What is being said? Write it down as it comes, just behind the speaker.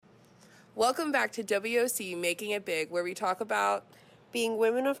Welcome back to WOC Making It Big, where we talk about being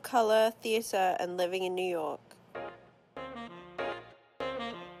women of color, theater, and living in New York.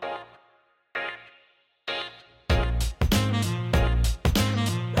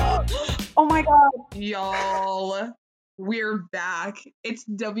 Oh my god. Y'all, we're back. It's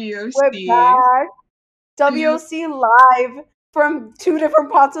WOC. We're back. WOC live from two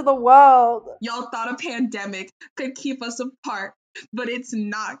different parts of the world. Y'all thought a pandemic could keep us apart, but it's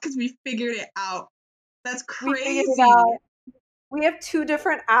not because we figured it out. That's crazy. We figured it out. We have two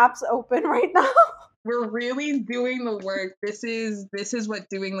different apps open right now. We're really doing the work. This is what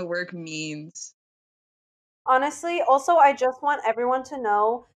doing the work means. Honestly, also, I just want everyone to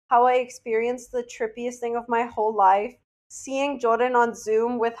know how I experienced the trippiest thing of my whole life. Seeing Jordan on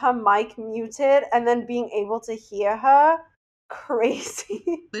Zoom with her mic muted and then being able to hear her. Crazy.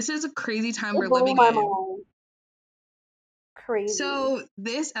 This is a crazy time we're blew living my in. mind. Crazy. So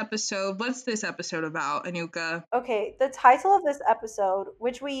this episode, what's this episode about, Anuka? Okay, the title of this episode,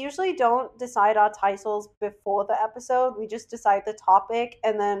 which we usually don't decide our titles before the episode, we just decide the topic,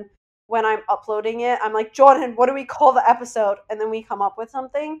 and then when I'm uploading it, I'm like, Jordan, what do we call the episode? And then we come up with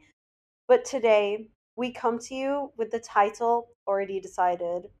something. But today, we come to you with the title already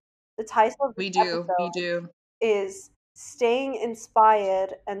decided. The title of this episode is Staying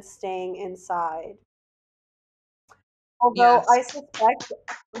Inspired and Staying Inside. Although yes. I suspect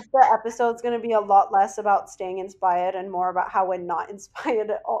the episode's going to be a lot less about staying inspired and more about how we're not inspired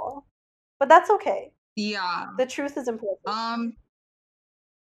at all. But that's okay. Yeah. The truth is important.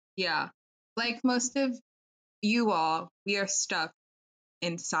 Yeah. Like most of you all, we are stuck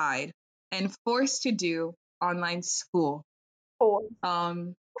inside and forced to do online school.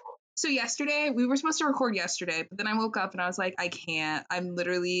 So yesterday, we were supposed to record yesterday, but then I woke up and I was like, I can't. I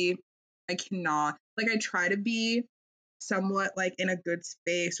cannot. Like, I try to be somewhat like in a good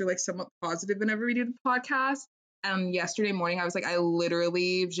space or like somewhat positive whenever we do the podcast. And yesterday morning, I was like, I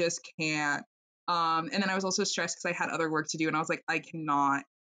literally just can't. And then I was also stressed because I had other work to do, and I was like, I cannot.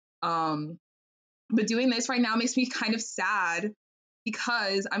 But doing this right now makes me kind of sad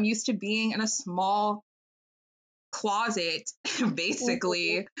because I'm used to being in a small closet,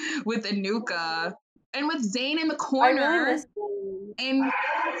 basically, with Anuka and with Zane in the corner. I really miss him. And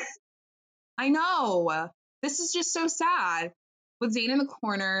I know. This is just so sad. With Zane in the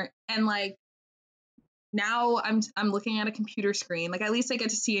corner, and like now I'm looking at a computer screen. Like at least I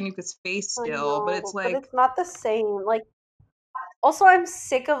get to see Anuka's face still, but it's like, but it's not the same. Like also I'm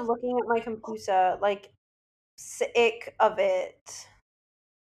sick of looking at my computer. Like sick of it.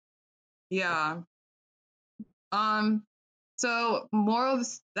 Yeah. So moral of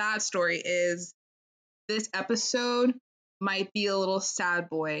that story is this episode might be a little sad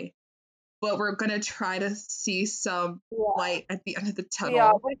boy, but we're gonna try to see some light at the end of the tunnel.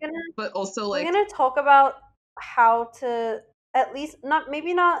 Yeah, but also like we're gonna talk about how to at least not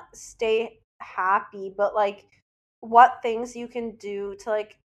stay happy, but like what things you can do to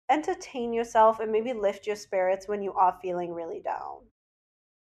like entertain yourself and maybe lift your spirits when you are feeling really down.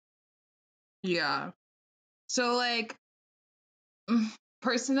 Yeah. So like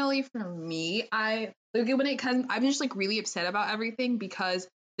personally for me, I'm just like really upset about everything because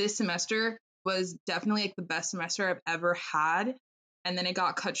this semester was definitely like the best semester I've ever had. And then it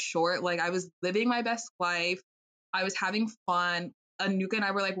got cut short. Like I was living my best life. I was having fun. Anuka and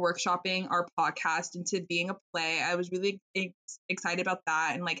I were like workshopping our podcast into being a play. I was really excited about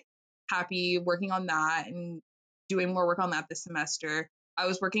that and like happy working on that and doing more work on that this semester. I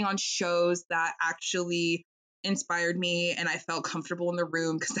was working on shows that actually inspired me and I felt comfortable in the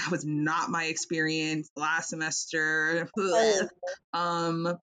room because that was not my experience last semester. It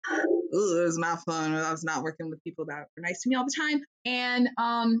was not fun. I was not working with people that were nice to me all the time. And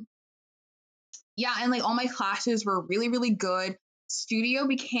yeah, and like all my classes were really, really good. Studio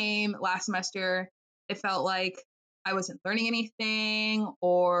became last semester, it felt like I wasn't learning anything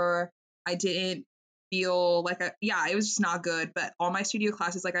or I didn't feel like it was just not good. But all my studio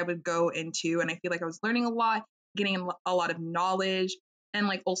classes like I would go into and I feel like I was learning a lot, getting a lot of knowledge. And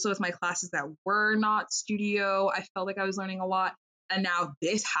like also with my classes that were not studio, I felt like I was learning a lot. And now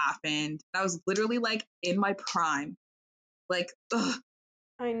this happened. I was literally like in my prime. Like, ugh.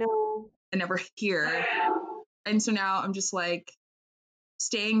 I know. I never hear. And so now I'm just like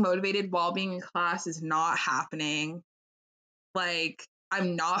staying motivated while being in class is not happening. Like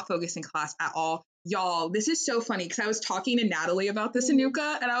I'm not focused in class at all. Y'all, this is so funny because I was talking to Natalie about this,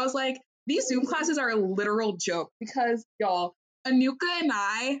 Anuka, and I was like, these Zoom classes are a literal joke because y'all, Anuka and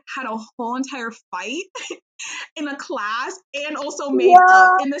I had a whole entire fight in a class and also made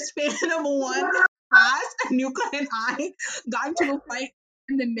up in the span of one class. Anuka and I got into a fight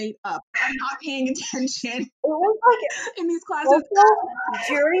and then made up. I'm not paying attention It was like in these classes. also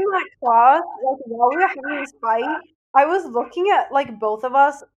during that class, like while we were having this fight, I was looking at like both of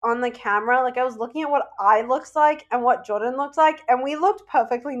us on the camera. Like I was looking at what I looks like and what Jordan looks like, and we looked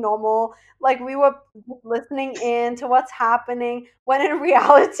perfectly normal. Like we were listening in to what's happening. When in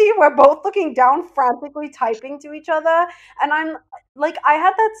reality, we're both looking down, frantically typing to each other. And I'm like, I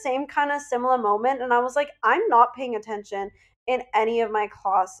had that same kind of similar moment, and I was like, I'm not paying attention in any of my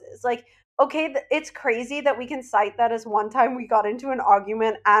classes. Like okay, it's crazy that we can cite that as one time we got into an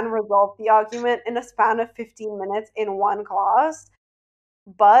argument and resolved the argument in a span of 15 minutes in one class.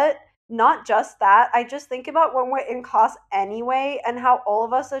 But not just that. I just think about when we're in class anyway and how all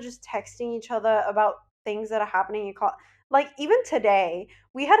of us are just texting each other about things that are happening in class. Like even today,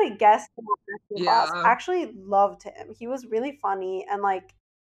 we had a guest in our class. Yeah. Actually loved him. He was really funny and like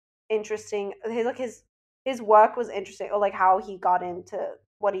interesting. His work was interesting, or like how he got into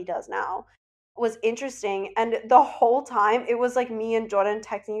what he does now was interesting. And the whole time it was like me and Jordan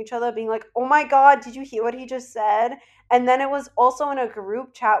texting each other being like, oh my god, did you hear what he just said? And then it was also in a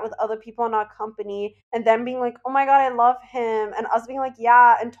group chat with other people in our company and them being like, oh my god, I love him, and us being like,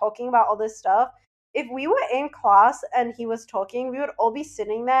 yeah, and talking about all this stuff. If we were in class and he was talking, we would all be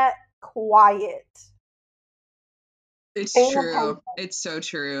sitting there quiet. It's Paying true. attention. It's so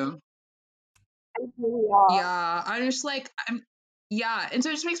true. And here we are. Yeah, I'm just like yeah, and so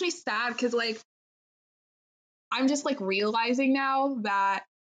it just makes me sad because like I'm just like realizing now that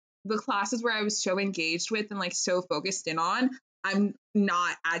the classes where I was so engaged with and like so focused in on, I'm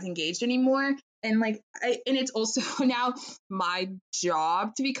not as engaged anymore. And like and it's also now my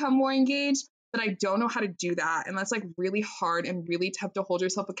job to become more engaged, but I don't know how to do that. And that's like really hard and really tough to hold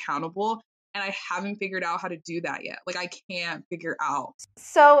yourself accountable. And I haven't figured out how to do that yet. Like I can't figure out.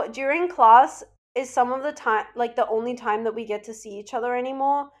 So during class is some of the time, like the only time that we get to see each other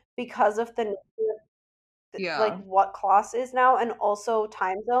anymore because of the like Yeah. what class is now and also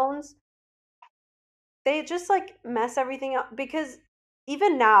time zones. They just like mess everything up because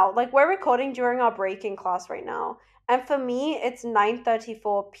even now, like we're recording during our break in class right now, and for me it's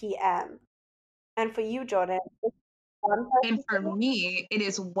 9:34 p.m. and for you, Jordan, it's And for 1:34. me, it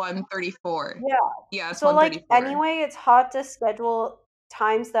is 1:34. Yeah. Yeah, it's So like 1:34. anyway, it's hard to schedule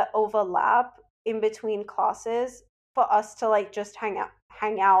times that overlap in between classes for us to like just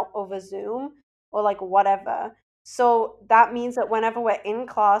hang out over Zoom or like whatever. So that means that whenever we're in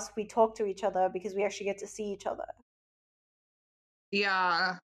class, we talk to each other because we actually get to see each other.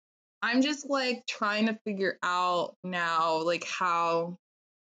 Yeah. I'm just like trying to figure out now like how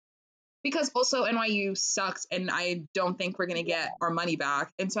because also NYU sucks and I don't think we're gonna get our money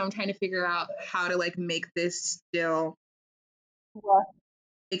back. And so I'm trying to figure out how to like make this still What?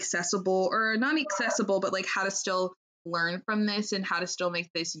 accessible or not accessible, but like how to still learn from this and how to still make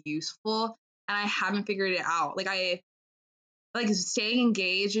this useful. And I haven't figured it out. Like staying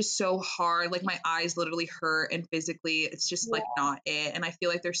engaged is so hard. Like my eyes literally hurt and physically it's just like Yeah. not it. And I feel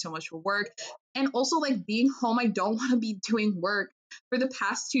like there's so much work. And also like being home, I don't want to be doing work. For the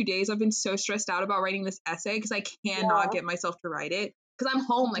past 2 days, I've been so stressed out about writing this essay because I cannot Yeah. get myself to write it. Because I'm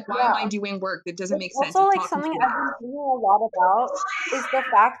home. Like, why am I Yeah. doing work that doesn't It's make sense? also It's like not something complete. I've been thinking a lot about is the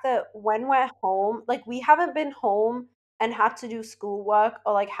fact that when we're home, like we haven't been home and had to do schoolwork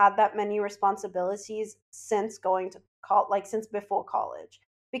or like had that many responsibilities since going to like since before college.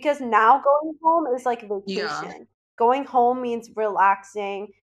 Because now going home is like Yeah. vacation. Going home means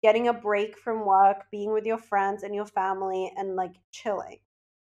relaxing, getting a break from work, being with your friends and your family and like chilling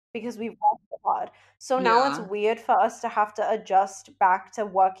because we've worked so hard. So now it's Yeah. weird for us to have to adjust back to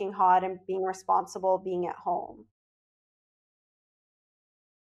working hard and being responsible, being at home.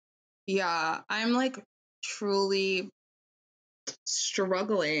 Yeah. I'm like truly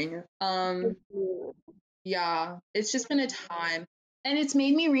struggling. Yeah, it's just been a time. And it's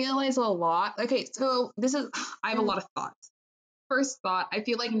made me realize a lot. Okay, so this is I have a lot of thoughts. First thought, I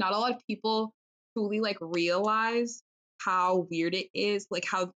feel like not a lot of people truly like realize how weird it is, like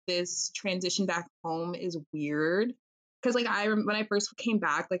how this transition back home is weird. Cause like when I first came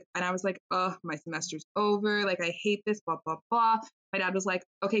back, like and I was like, oh, my semester's over, like I hate this, blah blah blah. My dad was like,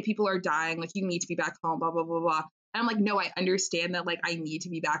 okay, people are dying, like you need to be back home, blah blah blah blah. And I'm like, no, I understand that, like I need to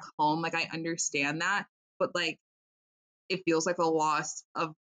be back home, like I understand that, but like it feels like a loss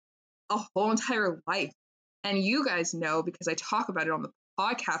of a whole entire life. And you guys know because I talk about it on the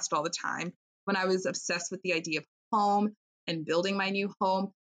podcast all the time when I was obsessed with the idea of home and building my new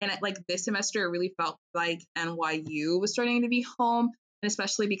home. And like this semester, it really felt like NYU was starting to be home. And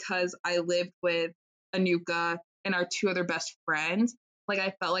especially because I lived with Anuka and our two other best friends, like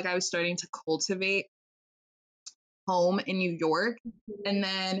I felt like I was starting to cultivate home in New York, and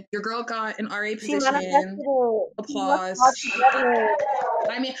then your girl got an RA She manifested position. it. Applause. I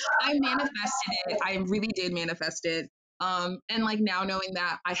I mean, I manifested it. I really did manifest it. And like now knowing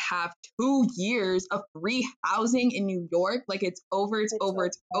that I have 2 years of free housing in New York, like it's over, it's over,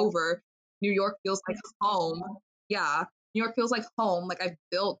 it's over. New York feels like home. Yeah. New York feels like home. Like I've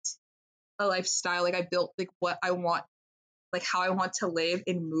built a lifestyle, like I built like what I want, like how I want to live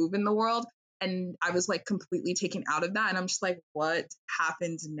and move in the world. And I was like completely taken out of that. And I'm just like, what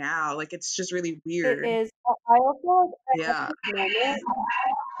happens now? Like it's just really weird. It is. I also Yeah. at this moment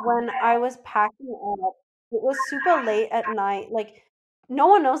when I was packing up, it was super late at night. Like no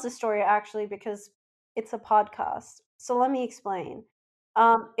one knows the story actually because it's a podcast. So let me explain.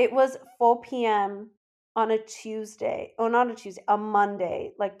 It was 4 p.m. on a Tuesday. Oh, not a Tuesday, a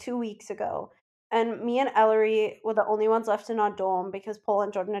Monday, like 2 weeks ago. And me and Ellery were the only ones left in our dorm because Paul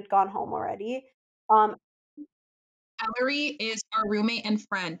and Jordan had gone home already. Um, Ellery is our roommate and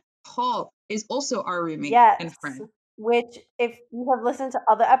friend. Paul is also our roommate and yes, friend. which if you have listened to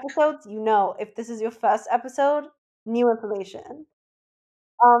other episodes, you know. If this is your first episode, new information.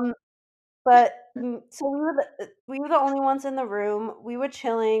 But so we were the only ones in the room. We were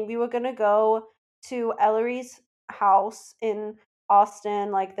chilling. We were gonna go to Ellery's house in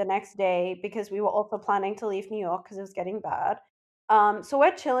Austin like the next day because we were also planning to leave New York because it was getting bad. So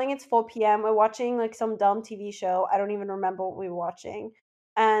we're chilling. It's 4 p.m. We're watching like some dumb TV show. I don't even remember what we were watching.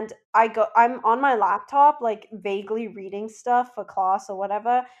 And I'm on my laptop, like vaguely reading stuff for class or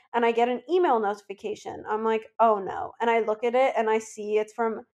whatever, and I get an email notification. I'm like, oh no. And I look at it and I see it's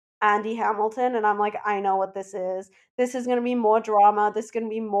from Andy Hamilton, and I'm like, I know what this is. This is gonna be more drama. This is gonna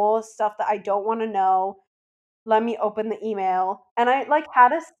be more stuff that I don't want to know. Let me open the email. And I like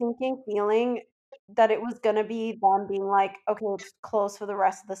had a sinking feeling that it was gonna be them being like, okay, it's closed for the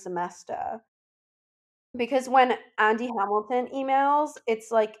rest of the semester. Because when Andy Hamilton emails,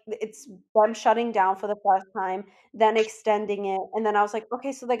 it's like it's them shutting down for the first time, then extending it, and then I was like,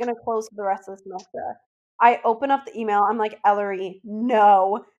 okay, so they're gonna close for the rest of the semester. I open up the email, I'm like, Ellery,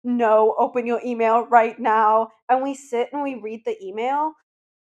 no, no, open your email right now. And we sit and we read the email,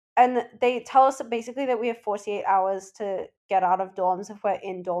 and they tell us basically that we have 48 hours to get out of dorms if we're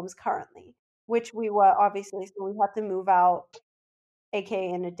in dorms currently, which we were obviously, so we had to move out aka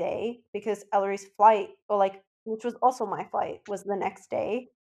in a day, because Ellery's flight, or like, which was also my flight, was the next day.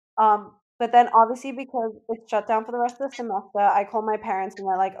 But then obviously because it's shut down for the rest of the semester, I called my parents and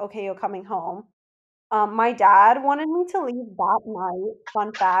they're like, okay, you're coming home. My dad wanted me to leave that night,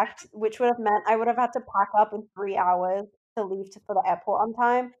 fun fact, which would have meant I would have had to pack up in 3 hours to leave for the airport on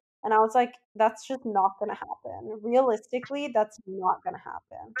time. And I was like, that's just not gonna happen. Realistically, that's not gonna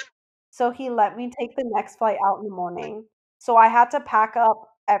happen. So he let me take the next flight out in the morning. So I had to pack up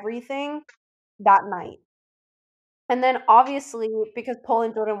everything that night. And then obviously, because Paul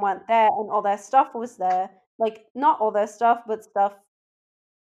and Jordan went there and all their stuff was there, like not all their stuff, but stuff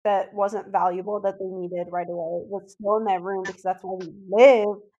that wasn't valuable that they needed right away was still in their room because that's where we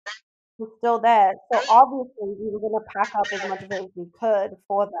live, was still there. So obviously we were gonna pack up as much of it as we could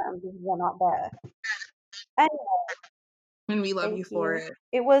for them because they're not there. Anyway, And we love you thank for you. it.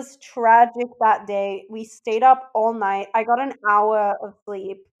 It was tragic that day. We stayed up all night. I got an hour of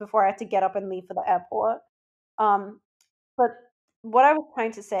sleep before I had to get up and leave for the airport. Um, but what I was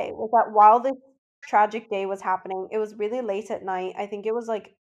trying to say was that while this tragic day was happening, it was really late at night. I think it was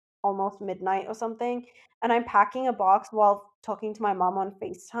like almost midnight or something. And I'm packing a box while talking to my mom on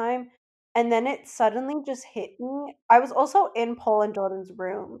FaceTime. And then it suddenly just hit me. I was also in Paul and Jordan's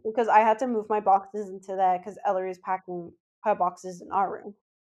room because I had to move my boxes into there because Ellery's packing her boxes in our room.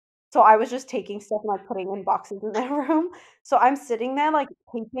 So I was just taking stuff and like putting in boxes in their room. So I'm sitting there like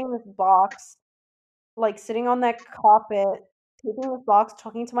taping this box, like sitting on that carpet, taping this box,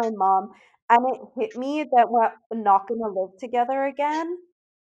 talking to my mom, and it hit me that we're not gonna live together again.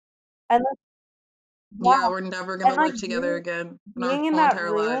 And like, Yeah, yeah, we're never and gonna like live together again in our being in whole that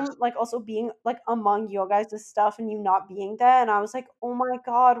entire lives. room, like also being like among your guys' stuff and you not being there, and I was like, oh my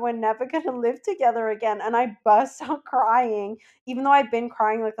god, we're never gonna live together again. And I burst out crying, even though I've been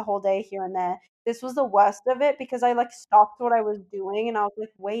crying like the whole day here and there. This was the worst of it because I like stopped what I was doing and I was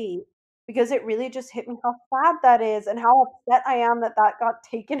like, wait, because it really just hit me how sad that is and how upset I am that that got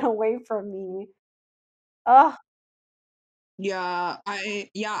taken away from me. Ugh.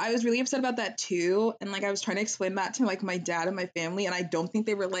 I was really upset about that too. And like I was trying to explain that to like my dad and my family, and I don't think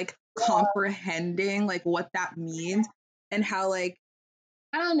they were like comprehending like what that means and how like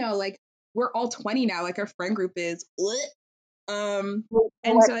I don't know, like we're all 20 now, like our friend group is. And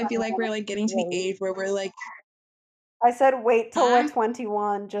so I feel like we're like getting to the Wait. age where we're like, I said wait till we're huh?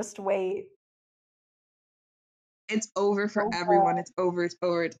 21, just wait. It's over for everyone. It's over. It's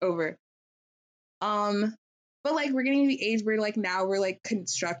over. It's over. But like we're getting to the age where like now we're like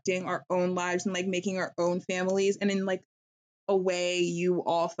constructing our own lives and like making our own families, and in like a way you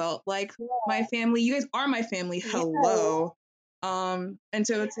all felt like my family. You guys are my family. Hello. And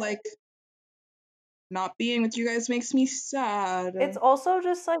so it's like not being with you guys makes me sad. It's also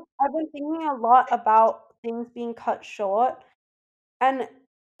just like I've been thinking a lot about things being cut short, and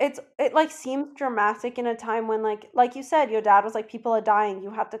it like seems dramatic in a time when like you said, your dad was like, people are dying, you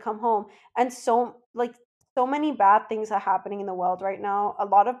have to come home, and so many bad things are happening in the world right now. A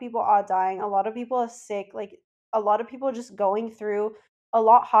lot of people are dying, a lot of people are sick, like a lot of people are just going through a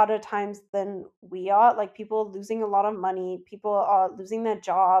lot harder times than we are. Like people losing a lot of money, people are losing their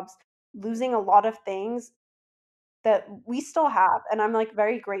jobs, losing a lot of things that we still have, and I'm like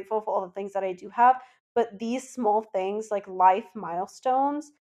very grateful for all the things that I do have, but these small things like life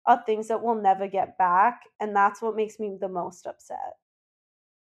milestones are things that we'll never get back, and that's what makes me the most upset,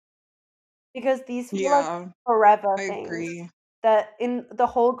 because these feel like Yeah, forever I things agree. that in the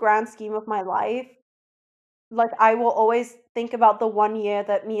whole grand scheme of my life, like I will always think about the 1 year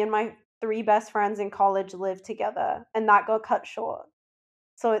that me and my three best friends in college lived together, and that got cut short.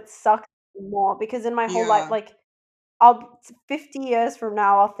 So it sucks more because in my whole life, Yeah. like 50 years from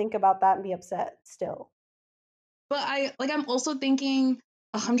now, I'll think about that and be upset still. But I'm also thinking,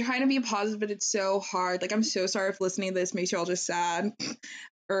 I'm trying to be positive, but it's so hard. Like I'm so sorry if listening to this makes you all just sad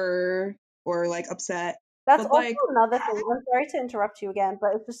or like upset. That's But also like another thing. I'm sorry to interrupt you again,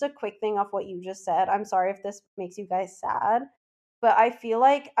 but it's just a quick thing off what you just said. I'm sorry if this makes you guys sad, but I feel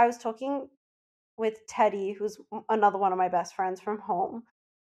like I was talking with Teddy, who's another one of my best friends from home,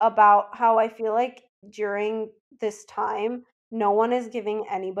 about how I feel like during this time, no one is giving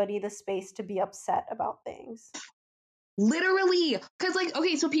anybody the space to be upset about things. literally, because like,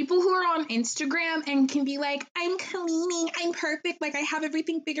 okay, so people who are on Instagram and can be like, I'm cleaning, I'm perfect, like I have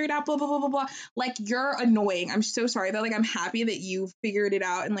everything figured out, blah blah blah blah blah. Like you're annoying. I'm so sorry that like I'm happy that you figured it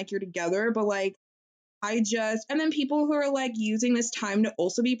out and like you're together, but like and then people who are like using this time to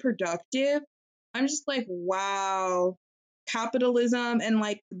also be productive, I'm just like, wow, capitalism and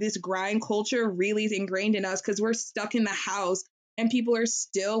like this grind culture really is ingrained in us because we're stuck in the house and people are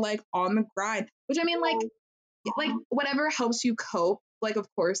still like on the grind, which I mean, like whatever helps you cope, like of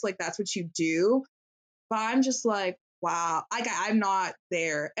course, like that's what you do. But I'm just like, wow, like I'm not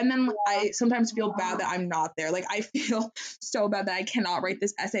there. And then I sometimes feel bad that I'm not there. Like I feel so bad that I cannot write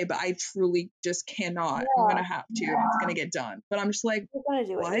this essay, but I truly just cannot. I'm Yeah, gonna have to. It's gonna get done. But I'm just like, you're gonna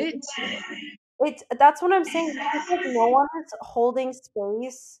do what? it. That's what I'm saying. It's like no one is holding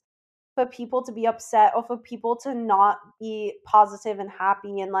space for people to be upset or for people to not be positive and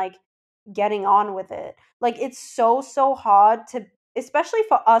happy and like getting on with it. Like it's so hard to, especially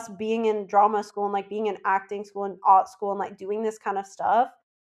for us being in drama school and like being in acting school and art school and like doing this kind of stuff,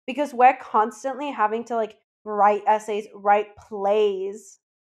 because we're constantly having to like write essays, write plays,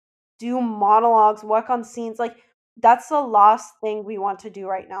 do monologues, work on scenes. Like that's the last thing we want to do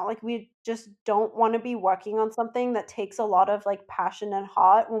right now. Like we just don't want to be working on something that takes a lot of like passion and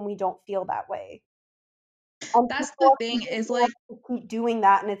heart when we don't feel that way. And That's people the are thing is pushing us like, to keep doing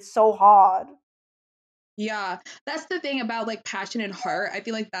that, and it's so hard. yeah, that's the thing about like passion and heart. I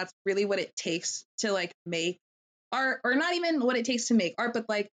feel like that's really what it takes to like make art, or not even what it takes to make art, but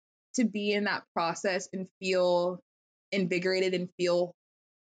like to be in that process and feel invigorated and feel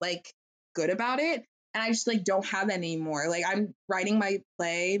like good about it. And I just like don't have that anymore. Like I'm writing my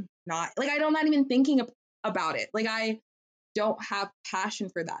play, not like I'm not even thinking about it. Like I don't have passion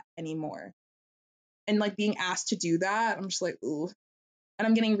for that anymore. And like being asked to do that, I'm just like, ooh. And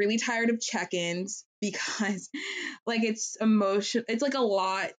I'm getting really tired of check-ins because like it's emotion. It's like a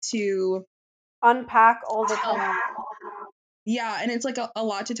lot to Unpack all the time. yeah, and it's like a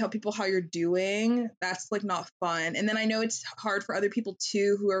lot to tell people how you're doing. That's like not fun. And then I know it's hard for other people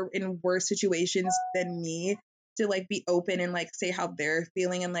too who are in worse situations than me to like be open and like say how they're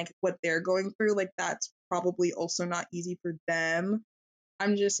feeling and like what they're going through. Like that's probably also not easy for them.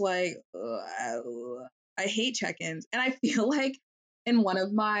 I'm just like, I hate check-ins. And I feel like in one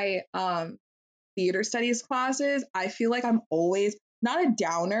of my theater studies classes, I feel like I'm always not a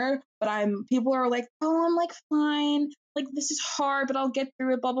downer, but people are like, oh, I'm like fine. Like this is hard, but I'll get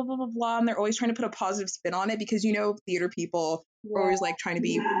through it, blah, blah, blah, blah, blah. And they're always trying to put a positive spin on it because theater people are Yeah. always like trying to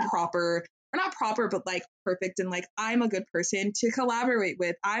be proper, or not proper, but like perfect. And like, I'm a good person to collaborate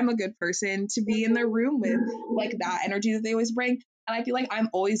with. I'm a good person to be in the room with, like that energy that they always bring. And I feel like I'm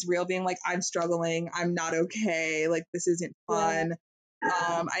always real, being like, I'm struggling. I'm not okay. Like, this isn't fun.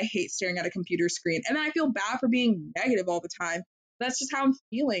 I hate staring at a computer screen. And then I feel bad for being negative all the time. That's just how I'm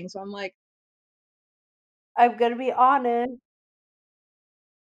feeling. So I'm like, I'm gonna be honest.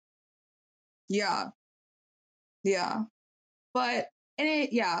 Yeah. Yeah. But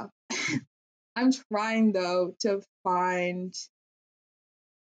yeah. I'm trying though to find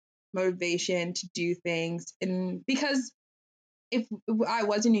motivation to do things, and because if I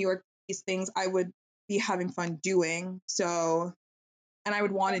was in New York, these things I would be having fun doing. So, and I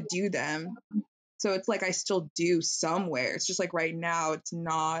would want to do them. So it's like I still do somewhere. It's just like right now it's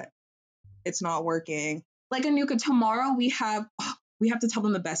not working. Like Anuka, tomorrow we have to tell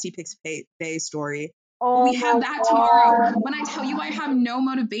them the Bestie Picks Bay story. But Oh we have my that tomorrow. god. When I tell you I have no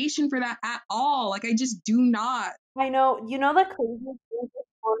motivation for that at all. Like I just do not. I know. You know the craziest thing this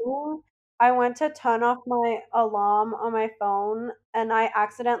morning? I went to turn off my alarm on my phone and I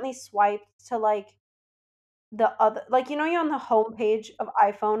accidentally swiped to like the other, like, you know, you're on the home page of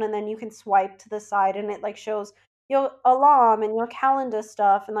iPhone and then you can swipe to the side and it like shows your alarm and your calendar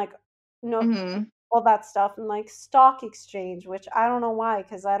stuff and like no Mm-hmm. all that stuff and like stock exchange, which I don't know why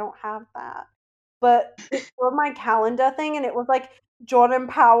because I don't have that. But it showed my calendar thing and it was like Jordan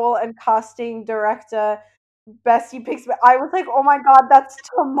Powell and casting director Bestie Picks. I was like, oh my god, that's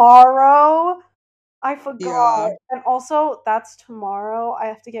tomorrow. I forgot. Yeah. And also, that's tomorrow. I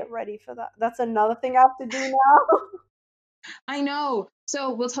have to get ready for that. That's another thing I have to do now. I know.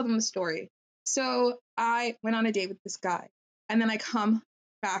 So we'll tell them the story. So I went on a date with this guy, and then I come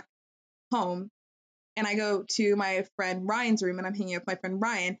back home and I go to my friend Ryan's room and I'm hanging out with my friend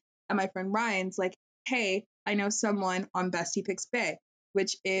Ryan. And my friend Ryan's like, hey, I know someone on Bestie Picks Bay,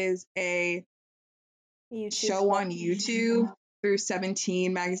 which is a YouTube show stuff. on YouTube through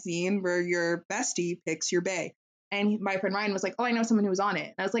 17 magazine where your bestie picks your bae. And my friend Ryan was like, oh, I know someone who was on it.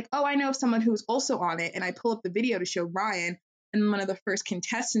 And I was like, oh, I know someone who's also on it. And I pull up the video to show Ryan. And one of the first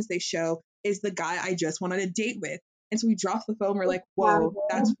contestants they show is the guy I just went on a date with. And so we dropped the phone. We're like, whoa,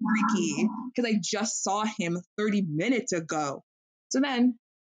 that's freaky. Because I just saw him 30 minutes ago. So then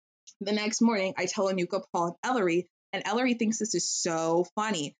the next morning, I tell Anuka, Paul, and Ellery, and Ellery thinks this is so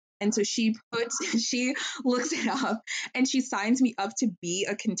funny. And so she looks it up and she signs me up to be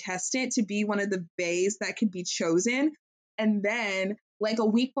a contestant, to be one of the bays that could be chosen. And then, like a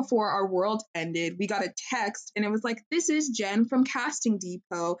week before our world ended, we got a text and it was like, this is Jen from Casting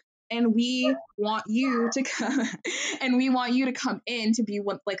Depot. And we want you to come and we want you to come in to be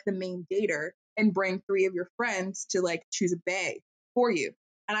one, like the main dater and bring 3 of your friends to like choose a bay for you.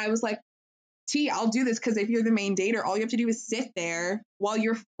 And I was like, I'll do this because if you're the main dater, all you have to do is sit there while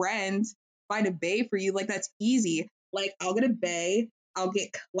your friends find a bae for you. Like, that's easy. Like, I'll get a bae, I'll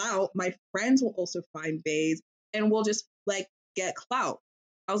get clout. My friends will also find baes, and we'll just, like, get clout.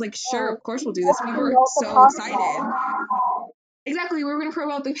 I was like, sure, Oh, of course we'll do this. We were promote the so excited. podcast. Exactly. We were going to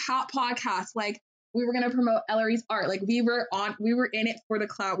promote the hot podcast. Like, we were going to promote Ellery's art. Like, we were in it for the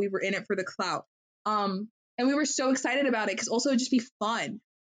clout. We were in it for the clout. And we were so excited about it because also it'd just be fun.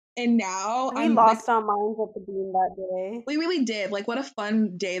 And now We I'm like, lost our minds at the bean that day. we really did. Like, what a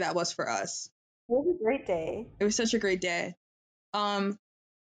fun day that was for us. It was a great day. It was such a great day.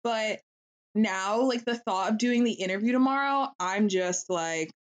 But now, like, the thought of doing the interview tomorrow, I'm just like,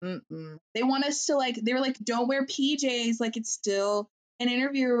 They want us to, like, they were like, don't wear PJs, like, it's still an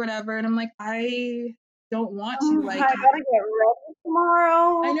interview or whatever. And I'm like, I don't want to. I Like, gotta get ready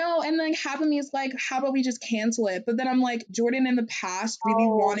tomorrow. I know. And like, half of me is like, how about we just cancel it? But then I'm like, Jordan in the past really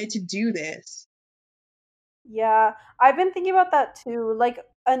wanted to do this. Yeah, I've been thinking about that too. Like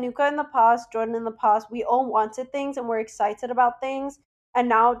Anuka in the past, Jordan in the past, we all wanted things and we're excited about things. And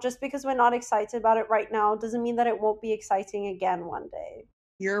now, just because we're not excited about it right now, doesn't mean that it won't be exciting again one day.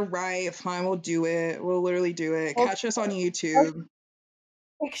 You're right. Fine, we'll do it. We'll literally do it. Well, Catch us on YouTube.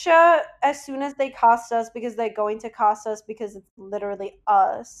 picture as soon as they cast us, because they're going to cast us because it's literally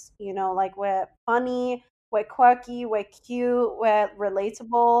us, you know, like we're funny, we're quirky, we're cute, we're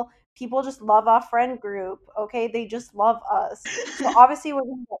relatable. People just love our friend group, okay? They just love us. So obviously we're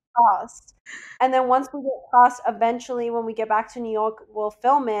gonna get cast. And then once we get cast, eventually when we get back to New York, we'll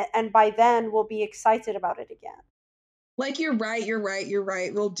film it, and by then we'll be excited about it again. Like, you're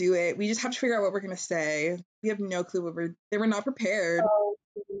right. We'll do it. We just have to figure out what we're gonna say. We have no clue what they were not prepared. So,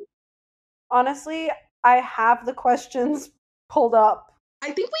 honestly, I have the questions pulled up.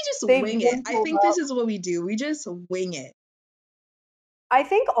 I think we just They've wing been it. I pulled think up. this is what we do. We just wing it. I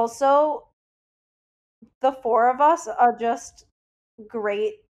think also the 4 of us are just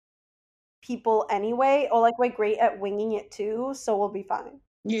great people anyway, or like we're great at winging it too, so we'll be fine.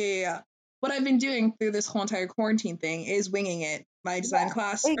 Yeah. What I've been doing through this whole entire quarantine thing is winging it. My design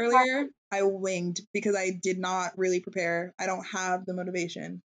class earlier, I winged because I did not really prepare. I don't have the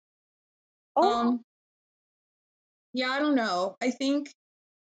motivation. Oh, Yeah, I don't know. I think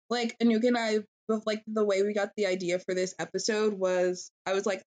like Anuka and I with like the way we got the idea for this episode was I was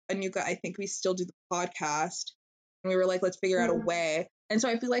like, Anuka, I think we still do the podcast. And we were like, let's figure out a way. And so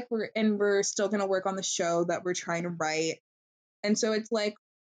I feel like we're still gonna work on the show that we're trying to write. And so it's like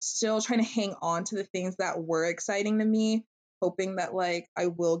still trying to hang on to the things that were exciting to me, hoping that like I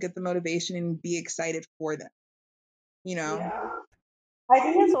will get the motivation and be excited for them. You know? Yeah. I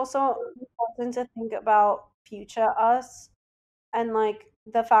think it's also important to think about future us and like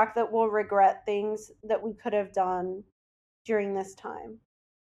the fact that we'll regret things that we could have done during this time.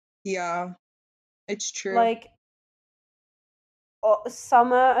 Yeah, it's true. Like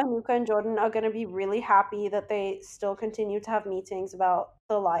Summer, Anuka, and Jordan are going to be really happy that they still continue to have meetings about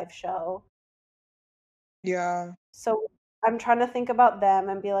the live show. Yeah. So I'm trying to think about them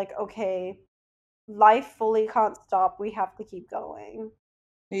and be like, okay, life fully can't stop. We have to keep going.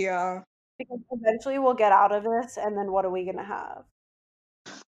 Yeah. Because eventually we'll get out of this, and then what are we going to have?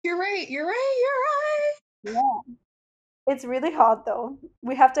 You're right. You're right. You're right. Yeah. It's really hard, though.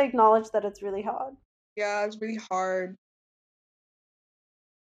 We have to acknowledge that it's really hard. Yeah, it's really hard.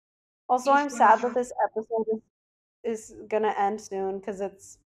 Also, I'm sad that this episode is going to end soon because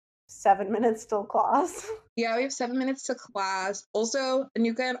it's 7 minutes till class. Yeah, we have 7 minutes to class. Also,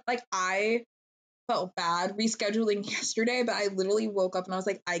 Anuka, like I felt bad rescheduling yesterday, but I literally woke up and I was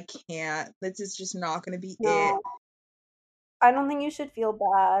like, I can't. This is just not going to be it. I don't think you should feel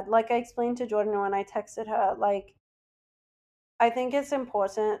bad. Like I explained to Jordan when I texted her, like, I think it's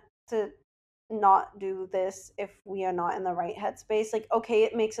important to not do this if we are not in the right headspace. Like, okay,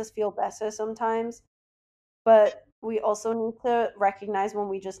 it makes us feel better sometimes, but we also need to recognize when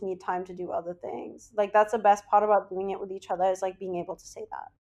we just need time to do other things. Like, that's the best part about doing it with each other is like being able to say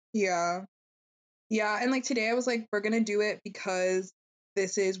that. Yeah. Yeah. And like today I was like, we're going to do it because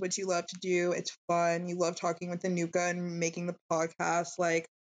this is what you love to do. It's fun. You love talking with Anuka and making the podcast. Like,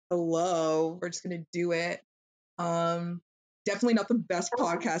 hello, we're just going to do it. Definitely not the best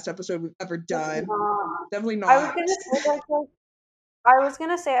podcast episode we've ever done. Definitely not. I was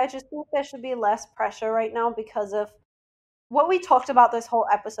gonna say I just think there should be less pressure right now because of what we talked about this whole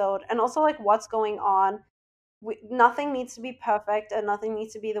episode, and also like what's going on. Nothing needs to be perfect, and nothing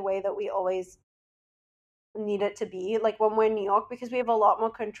needs to be the way that we always need it to be. Like when we're in New York, because we have a lot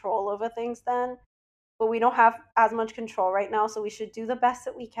more control over things then, but we don't have as much control right now. So we should do the best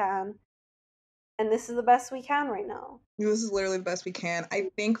that we can. And this is the best we can right now. This is literally the best we can. I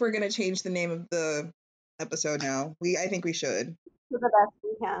think we're gonna change the name of the episode now. I think we should. Do the best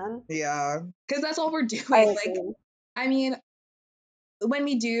we can. Yeah, because that's all we're doing. I mean, when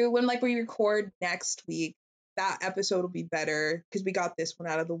we record next week, that episode will be better because we got this one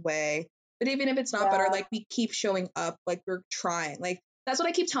out of the way. But even if it's not better, like we keep showing up, like we're trying. Like that's what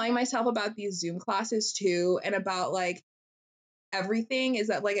I keep telling myself about these Zoom classes too, and about like everything is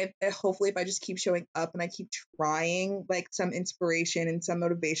that like hopefully if I just keep showing up and I keep trying, like some inspiration and some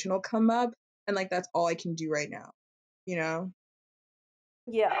motivation will come up, and like that's all I can do right now, you know?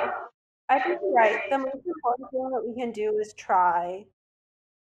 Yeah, I think you're right. The most important thing that we can do is try.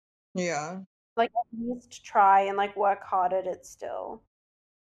 Yeah. Like at least try and like work hard at it still.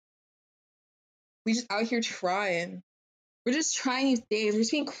 We just out here trying. We're just trying these days. We're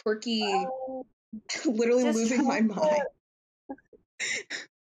just being quirky. Literally losing my mind.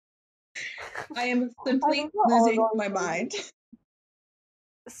 I am simply losing my mind.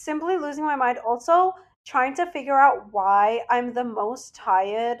 Simply losing my mind. Also, trying to figure out why I'm the most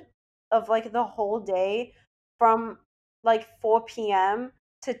tired of like the whole day from like 4 p.m.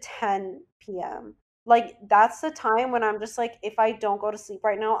 to 10 p.m. Like that's the time when I'm just like, if I don't go to sleep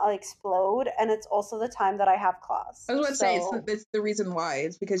right now, I'll explode. And it's also the time that I have class. I was about to say it's the reason why.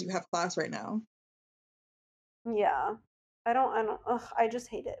 It's because you have class right now. Yeah. I just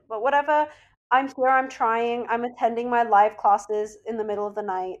hate it. But whatever. I'm here, I'm trying. I'm attending my live classes in the middle of the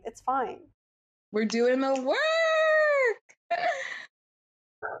night. It's fine. We're doing the work.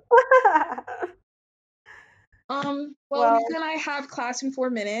 Well, you and I have class in 4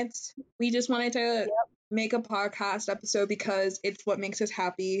 minutes. We just wanted to make a podcast episode because it's what makes us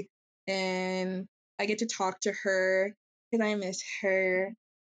happy, and I get to talk to her because I miss her.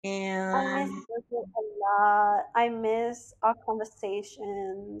 And I miss her a lot. I miss our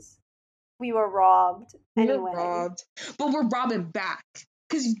conversations. We were robbed. Anyway. We're robbed, but we're robbing back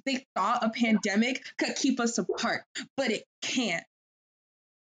because they thought a pandemic could keep us apart, but it can't.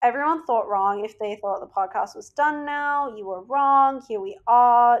 Everyone thought wrong if they thought the podcast was done now. You were wrong. Here we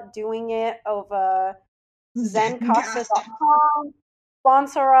are doing it over Zencastr.com.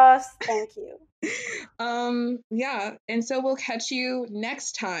 Sponsor us. Thank you. Yeah, and so we'll catch you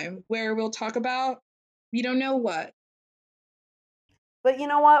next time where we'll talk about we don't know what. But you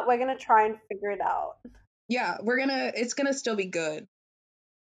know what? We're gonna try and figure it out. Yeah, it's gonna still be good.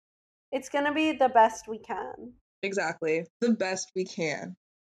 It's gonna be the best we can. Exactly. The best we can.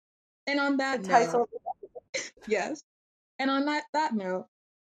 And on The that title. note, yes. And on that note,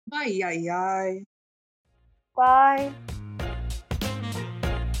 bye. Bye.